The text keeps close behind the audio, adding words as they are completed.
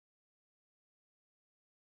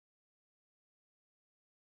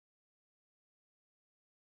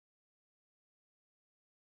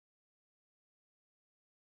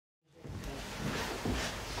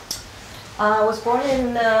I was born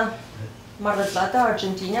in Mar del Plata,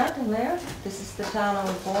 Argentina, in there. This is the town I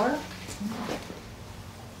was born.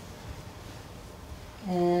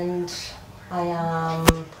 And I am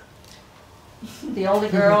the only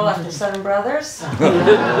girl after 7 brothers. I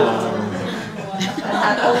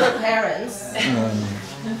had older parents.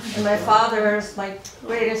 And my father is my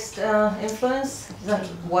greatest influence. He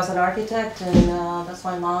was an architect, and that's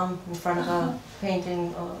my mom in front of a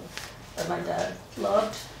painting that my dad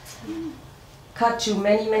loved. Cut to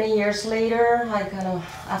many, many years later, I kind of,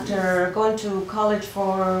 after going to college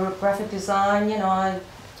for graphic design, you know, I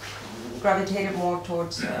gravitated more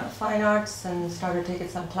towards fine arts and started taking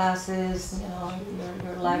some classes, you know,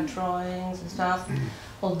 your live drawings and stuff.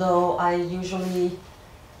 Although I usually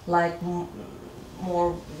like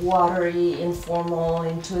more watery, informal,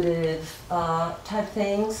 intuitive type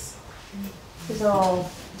things. These are all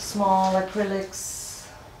small acrylics.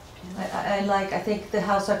 I think the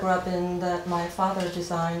house I grew up in that my father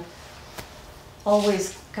designed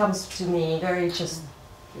always comes to me very just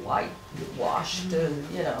whitewashed,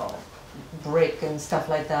 you know, brick and stuff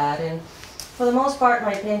like that. And for the most part,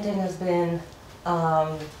 my painting has been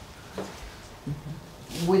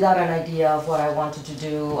without an idea of what I wanted to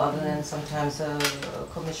do, other than sometimes a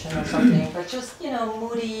commission or something, but just, you know,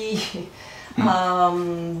 moody,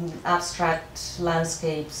 abstract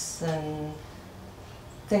landscapes and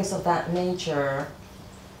things of that nature.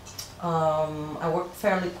 I work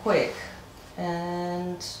fairly quick,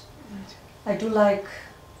 and I do like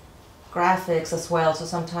graphics as well, so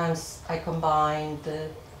sometimes I combine the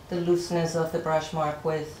looseness of the brush mark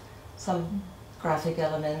with some graphic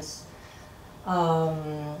elements.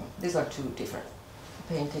 These are 2 different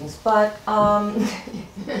paintings, but I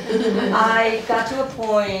got to a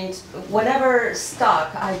point, whenever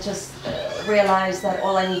stuck, I just realized that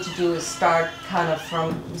all I need to do is start kind of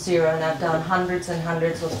from 0, and I've done hundreds and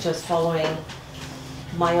hundreds of just following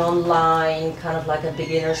my own line, kind of like a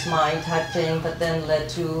beginner's mind type thing, but then led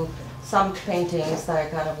to some paintings that I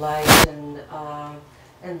kind of liked,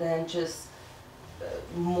 and then just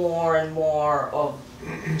more and more of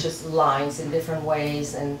just lines in different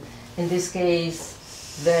ways, and in this case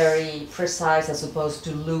very precise as opposed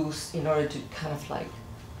to loose, in order to kind of like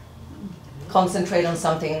concentrate on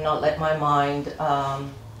something and not let my mind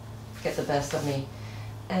get the best of me.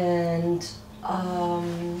 And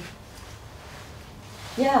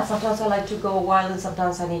yeah, sometimes I like to go wild, and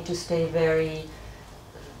sometimes I need to stay very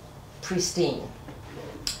pristine.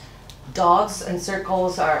 Dots and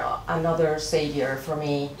circles are another savior for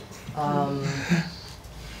me,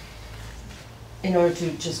 in order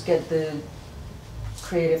to just get the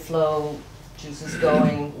creative flow juices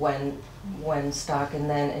going when stuck, and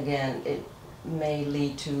then again it may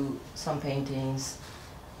lead to some paintings.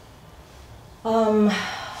 What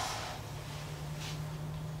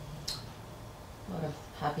a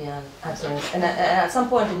happy accident. And at some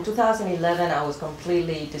point in 2011 I was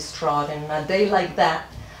completely distraught, and a day like that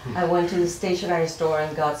I went to the stationery store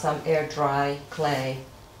and got some air dry clay.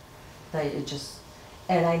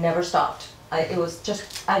 And I never stopped. I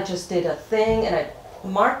just did a thing, and I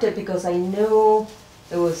marked it because I knew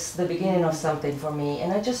it was the beginning of something for me.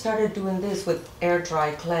 And I just started doing this with air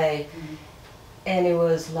dry clay, and it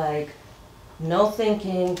was like no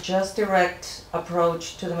thinking, just direct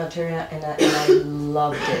approach to the material, and I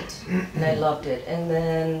loved it. And I loved it. And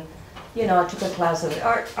then, you know, I took a class of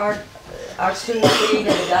art student league,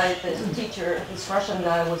 and the teacher, this Russian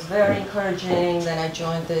guy, was very encouraging. Then I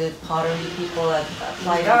joined the pottery people at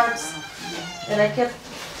Applied Arts, and I kept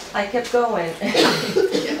going.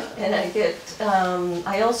 And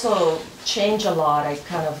I also change a lot. I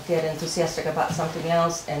kind of get enthusiastic about something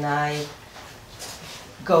else, and I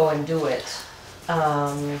go and do it.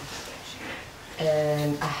 And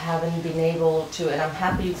I haven't been able to, and I'm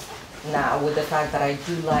happy now with the fact that I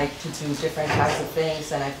do like to do different kinds of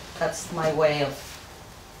things, and that's my way of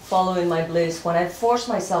following my bliss. When I force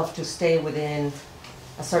myself to stay within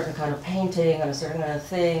a certain kind of painting and a certain kind of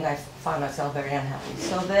thing, I find myself very unhappy.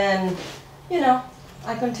 So then, you know,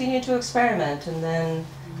 I continue to experiment, and then,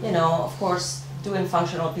 you know, of course, doing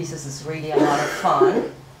functional pieces is really a lot of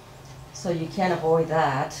fun, so you can't avoid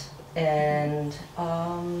that. And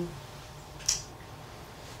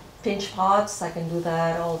pinch pots, I can do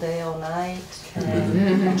that all day, all night,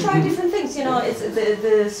 and I try different things. You know, it's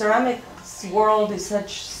the ceramics world is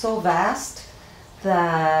so vast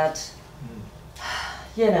that,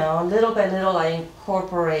 you know, little by little I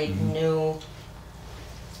incorporate new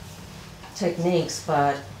techniques,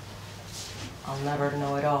 but I'll never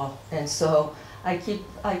know it all. And so I keep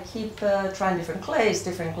trying different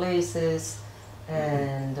glazes,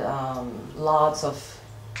 and lots of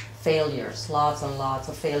failures, lots and lots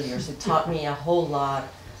of failures. It taught me a whole lot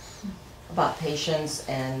about patience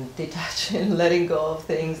and detaching, letting go of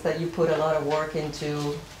things that you put a lot of work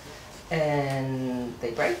into, and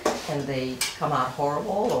they break and they come out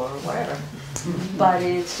horrible or whatever. But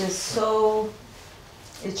it's just so,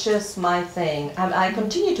 it's just my thing. I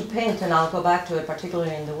continue to paint, and I'll go back to it,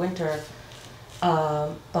 particularly in the winter,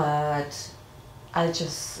 but I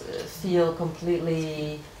just feel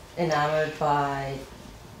completely enamored by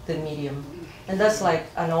the medium. And that's like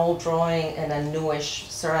an old drawing and a newish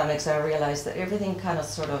ceramics. I realized that everything kind of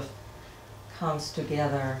sort of comes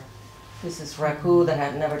together. This is raku that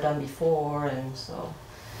I've never done before, and so,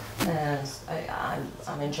 and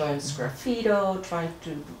I'm enjoying sgraffito, trying to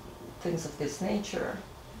do things of this nature.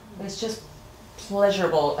 It's just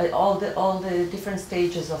pleasurable. All the different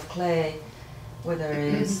stages of clay, whether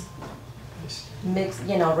it's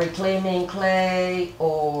reclaiming clay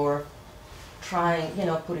or trying,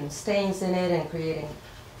 putting stains in it and creating.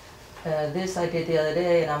 This I did the other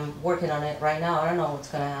day, and I'm working on it right now. I don't know what's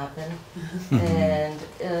going to happen. And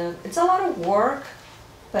it's a lot of work,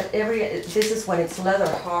 but this is when it's leather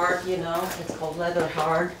hard, it's called leather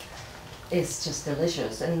hard. It's just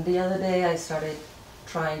delicious. And the other day I started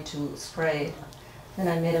trying to spray, and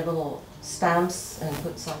I made a little stamps and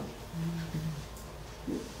put some,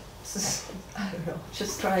 I don't know,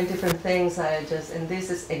 just trying different things. And this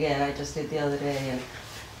is, again, I just did the other day, and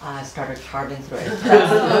I started carving through it.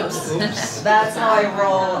 That's how I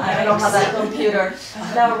roll. I don't know how that computer.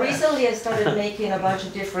 Now, recently I started making a bunch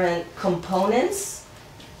of different components,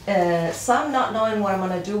 some not knowing what I'm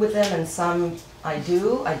going to do with them, and some I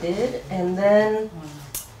did, and then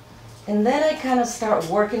I kind of start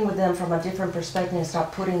working with them from a different perspective and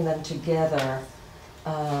start putting them together.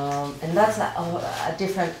 And that's a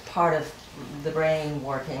different part of the brain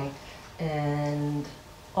working, and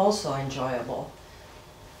also enjoyable.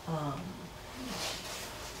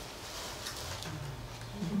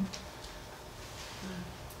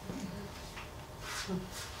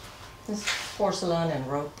 This porcelain and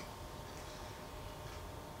rope.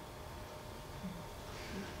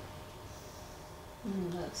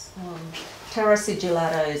 That's terra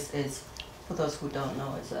sigillata is, for those who don't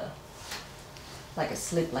know, is like a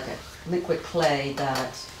liquid clay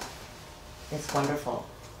that is wonderful,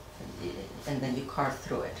 and then you carve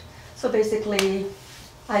through it. So basically,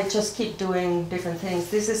 I just keep doing different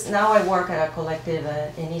things. Now I work at a collective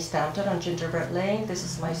in East Hampton on Gingerbread Lane. This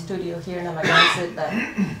is my studio here in Amagansett.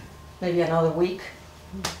 Maybe another week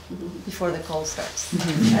before the cold starts.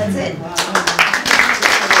 That's it.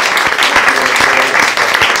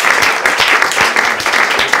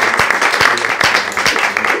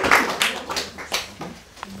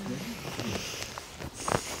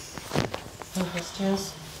 Any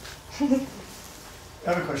questions? I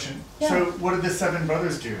have a question. Yeah. So what did the 7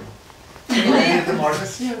 brothers do? Really? Any of them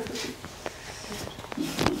artists?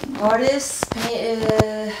 Artists,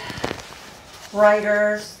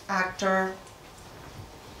 writers, actor,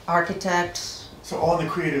 architect. So all in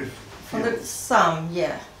the creative field? Some,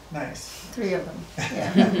 yeah. Nice. 3 of them,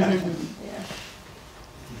 yeah. Yeah.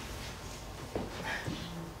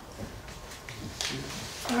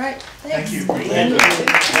 All right, thanks. Thank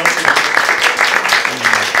you.